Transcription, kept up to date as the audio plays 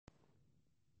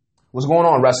What's going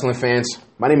on, wrestling fans?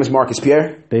 My name is Marcus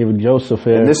Pierre. David Joseph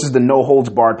here. And this is the No Holds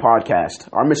Barred podcast.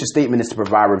 Our mission statement is to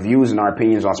provide reviews and our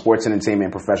opinions on sports entertainment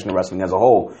and professional wrestling as a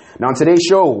whole. Now, on today's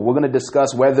show, we're going to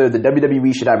discuss whether the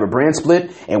WWE should have a brand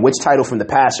split and which title from the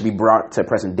past should be brought to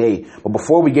present day. But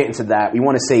before we get into that, we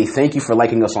want to say thank you for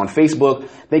liking us on Facebook.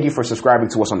 Thank you for subscribing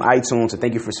to us on iTunes. And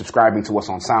thank you for subscribing to us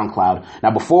on SoundCloud.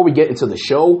 Now, before we get into the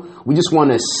show, we just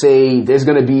want to say there's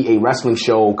going to be a wrestling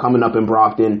show coming up in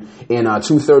Brockton in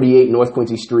 238 North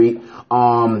Quincy Street.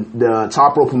 The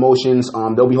Top Rope Promotions,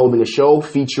 they'll be holding a show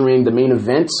featuring the main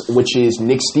event, which is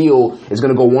Nick Steele is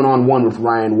going to go one-on-one with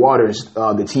Ryan Waters,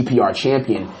 the TPR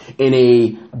champion, in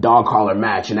a dog collar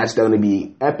match. And that's going to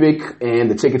be epic, and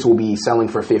the tickets will be selling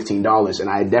for $15. And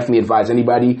I definitely advise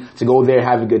anybody to go there,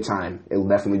 have a good time. It'll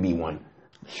definitely be one.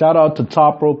 Shout out to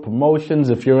Top Rope Promotions.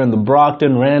 If you're in the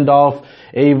Brockton, Randolph,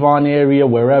 Avon area,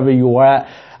 wherever you're at,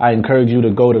 I encourage you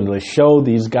to go to the show.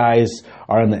 These guys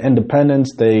are in the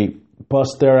independents. They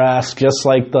bust their ass just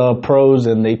like the pros,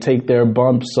 and they take their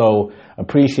bumps. So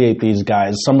appreciate these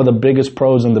guys. Some of the biggest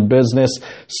pros in the business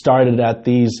started at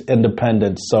these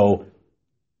independents. So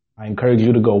I encourage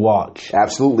you to go watch.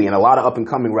 Absolutely. And a lot of up and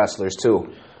coming wrestlers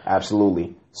too.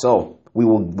 Absolutely. So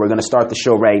we're going to start the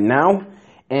show right now.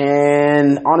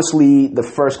 And honestly, the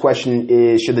first question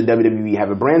is, should the WWE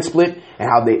have a brand split,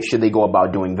 and should they go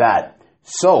about doing that?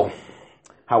 So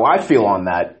how I feel on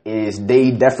that is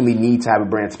they definitely need to have a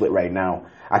brand split right now.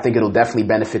 I think it'll definitely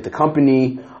benefit the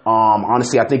company.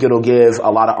 Honestly, I think it'll give a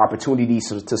lot of opportunities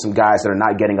to some guys that are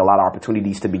not getting a lot of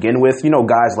opportunities to begin with. You know,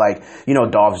 guys like,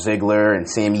 Dolph Ziggler and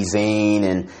Sami Zayn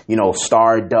and,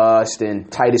 Stardust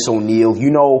and Titus O'Neil.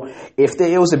 If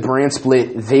it was a brand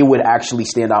split, they would actually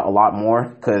stand out a lot more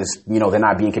because, they're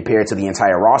not being compared to the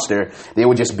entire roster. They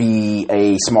would just be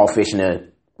a small fish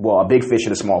a big fish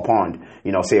in a small pond,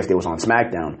 say if they was on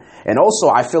SmackDown. And also,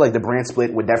 I feel like the brand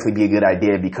split would definitely be a good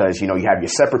idea because, you have your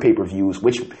separate pay-per-views,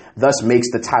 which thus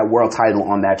makes the world title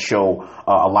on that show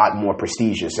a lot more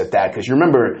prestigious at that. Because you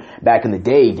remember back in the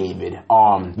day, David,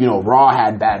 Raw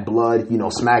had Bad Blood,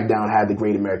 SmackDown had the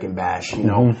Great American Bash,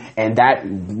 and that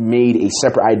made a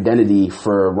separate identity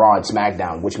for Raw and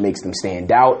SmackDown, which makes them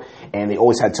stand out. And they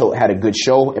always had a good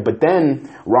show. But then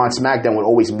Raw and SmackDown would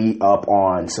always meet up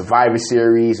on Survivor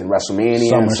Series and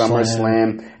WrestleMania and SummerSlam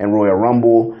and Royal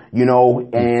Rumble,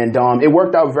 and it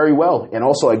worked out very well. And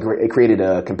also it created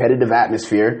a competitive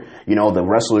atmosphere. The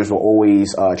wrestlers were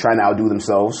always trying to outdo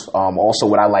themselves. Also,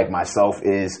 what I like myself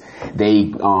is they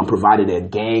provided a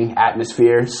gang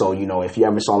atmosphere. So, if you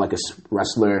ever saw like a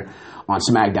wrestler on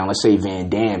SmackDown, let's say Van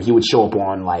Dam, he would show up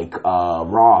on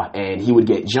Raw and he would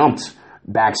get jumped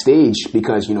backstage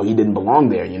because he didn't belong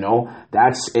there.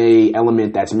 That's a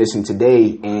element that's missing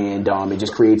today, and it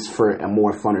just creates for a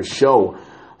more funner show.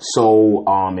 So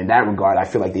in that regard, I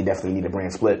feel like they definitely need a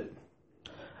brand split.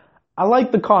 I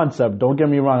like the concept, don't get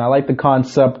me wrong. I like the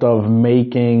concept of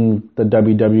making the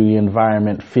WWE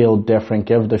environment feel different,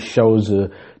 give the shows a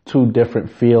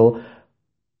different feel.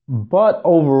 But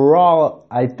overall,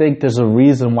 I think there's a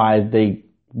reason why they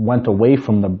went away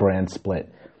from the brand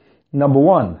split. Number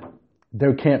one,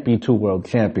 there can't be two world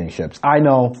championships. I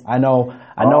know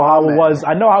how it was.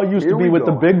 I know how it used to be with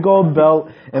the big gold belt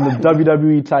and the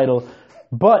WWE title.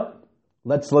 But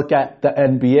let's look at the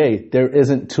NBA. There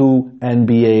isn't two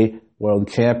NBA world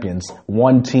champions.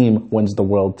 One team wins the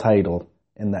world title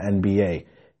in the NBA.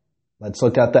 Let's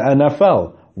look at the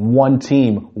NFL. One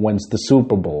team wins the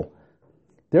Super Bowl.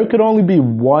 There could only be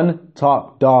one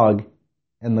top dog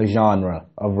in the genre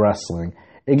of wrestling.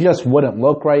 It just wouldn't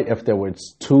look right if there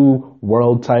was two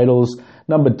world titles.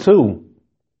 Number two,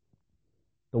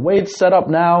 the way it's set up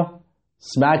now,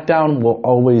 SmackDown will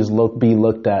always be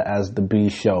looked at as the B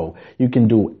show. You can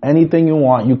do anything you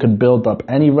want. You can build up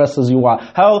any wrestlers you want.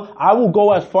 Hell, I will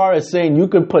go as far as saying you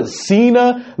could put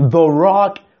Cena, The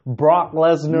Rock, Brock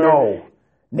Lesnar,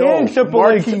 and Triple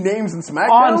H names in SmackDown?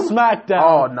 On SmackDown.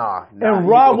 Oh, nah. And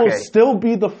Raw will still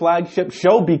be the flagship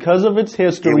show because of its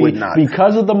history,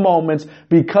 because of the moments,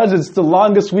 because it's the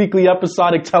longest weekly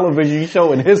episodic television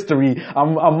show in history.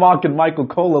 I'm mocking Michael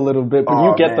Cole a little bit, but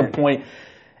you get the point.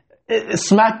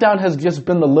 SmackDown has just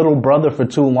been the little brother for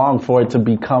too long for it to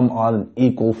become on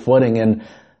equal footing, and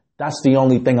that's the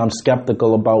only thing I'm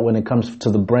skeptical about when it comes to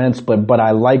the brand split. But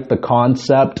I like the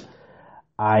concept.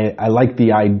 I like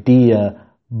the idea.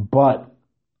 But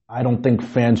I don't think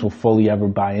fans will fully ever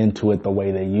buy into it the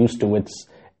way they used to. It's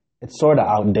sort of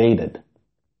outdated.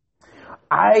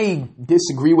 I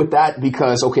disagree with that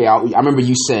because, I remember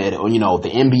you said, the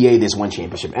NBA, there's one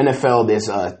championship. NFL, there's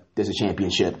there's a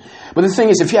championship. But the thing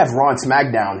is, if you have Raw and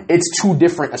SmackDown, it's two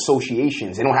different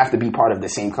associations. They don't have to be part of the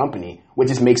same company, which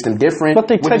just makes them different. But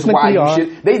they technically are.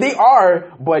 They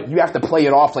are, but you have to play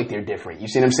it off like they're different. You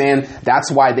see what I'm saying? That's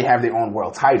why they have their own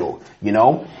world title, you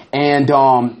know? And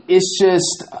it's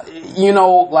just, you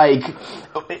know, like,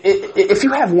 if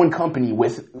you have one company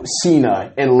with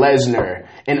Cena and Lesnar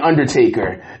and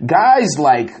Undertaker, guys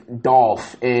like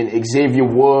Dolph and Xavier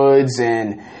Woods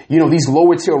and, you know, these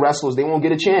lower tier wrestlers, they won't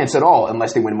get a chance at all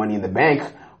unless they win Money in the Bank,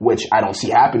 which I don't see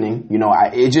happening. You know,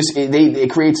 it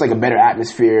creates like a better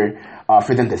atmosphere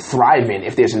for them to thrive in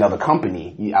if there's another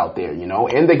company out there, you know,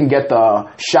 and they can get the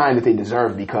shine that they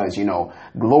deserve because, you know,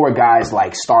 lower guys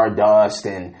like Stardust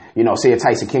and, you know, say if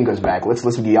Tyson King comes back,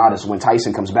 let's be honest, when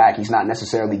Tyson comes back, he's not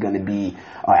necessarily going to be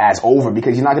as over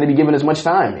because he's not going to be given as much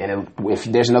time. And if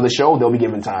there's another show, they'll be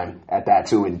given time at that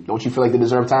too. And don't you feel like they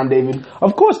deserve time, David?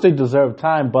 Of course they deserve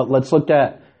time, but let's look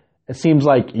at, it seems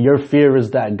like your fear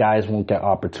is that guys won't get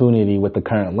opportunity with the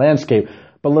current landscape.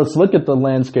 But let's look at the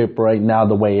landscape right now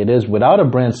the way it is. Without a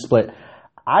brand split,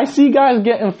 I see guys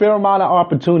getting a fair amount of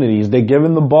opportunities. They're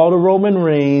giving the ball to Roman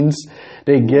Reigns.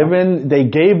 They gave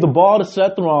the ball to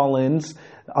Seth Rollins.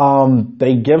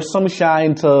 They give some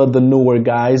shine to the newer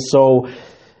guys. So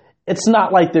it's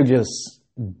not like they're just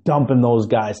dumping those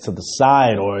guys to the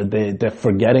side or they're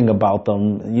forgetting about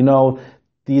them. You know,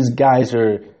 these guys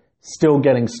are still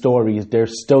getting stories. They're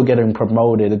still getting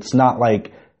promoted. It's not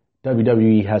like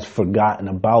WWE has forgotten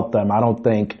about them. I don't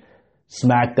think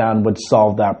SmackDown would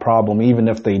solve that problem, even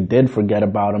if they did forget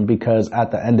about them, because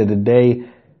at the end of the day,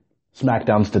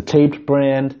 SmackDown's the taped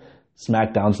brand.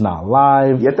 SmackDown's not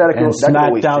live. Yet and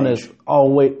SmackDown is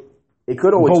always. It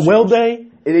could always. But will they?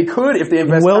 They could if they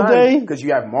invest will time. They? Because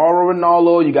you have Mauro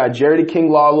Ranallo, you got Jerry the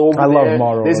King Lawler over there. I love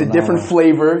Mauro There's a Ranallo. different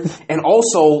flavor. And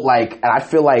also, like, and I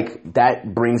feel like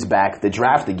that brings back the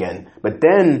draft again. But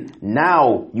then,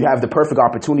 now, you have the perfect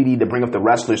opportunity to bring up the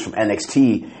wrestlers from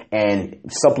NXT and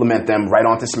supplement them right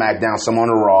onto SmackDown, some on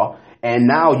Raw. And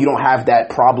now you don't have that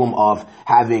problem of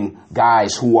having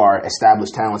guys who are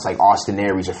established talents like Austin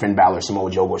Aries or Finn Balor,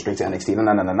 Samoa Joe go straight to NXT.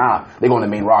 No. They go on the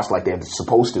main roster like they're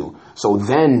supposed to. So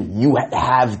then you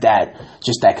have that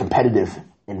competitive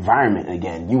environment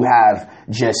again. You have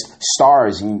just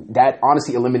stars. And that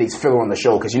honestly eliminates filler on the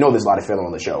show because you know there's a lot of filler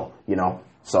on the show, you know?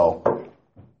 So,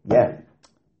 yeah.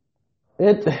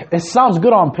 It sounds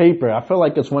good on paper. I feel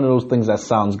like it's one of those things that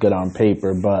sounds good on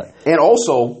paper, but... And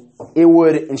also, it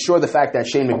would ensure the fact that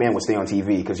Shane McMahon would stay on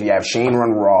TV because you have Shane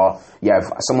run Raw, you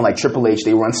have someone like Triple H,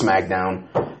 they run SmackDown.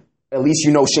 At least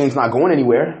you know Shane's not going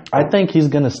anywhere. I think he's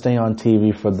going to stay on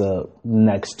TV for the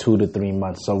next 2 to 3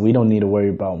 months, so we don't need to worry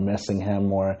about missing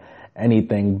him or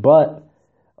anything. But,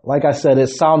 like I said, it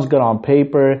sounds good on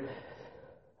paper.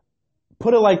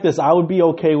 Put it like this, I would be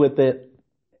okay with it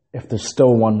if there's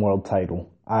still one world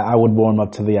title. I would warm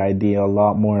up to the idea a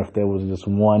lot more if there was just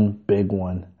one big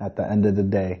one at the end of the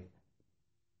day.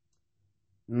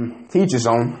 Teach his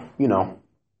own, you know.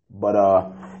 But,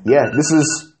 yeah, this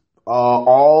is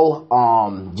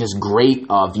all just great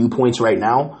viewpoints right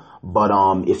now. But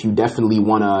if you definitely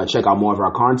want to check out more of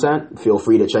our content, feel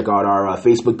free to check out our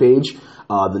Facebook page,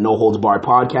 the No Holds Barred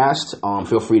podcast.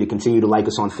 Feel free to continue to like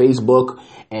us on Facebook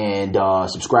and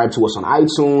subscribe to us on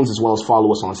iTunes, as well as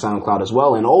follow us on SoundCloud as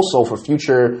well. And also for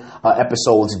future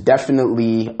episodes,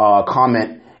 definitely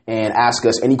comment and ask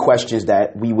us any questions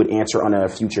that we would answer on a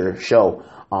future show.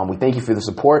 We thank you for the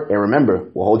support, and remember,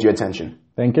 we'll hold your attention.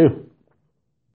 Thank you.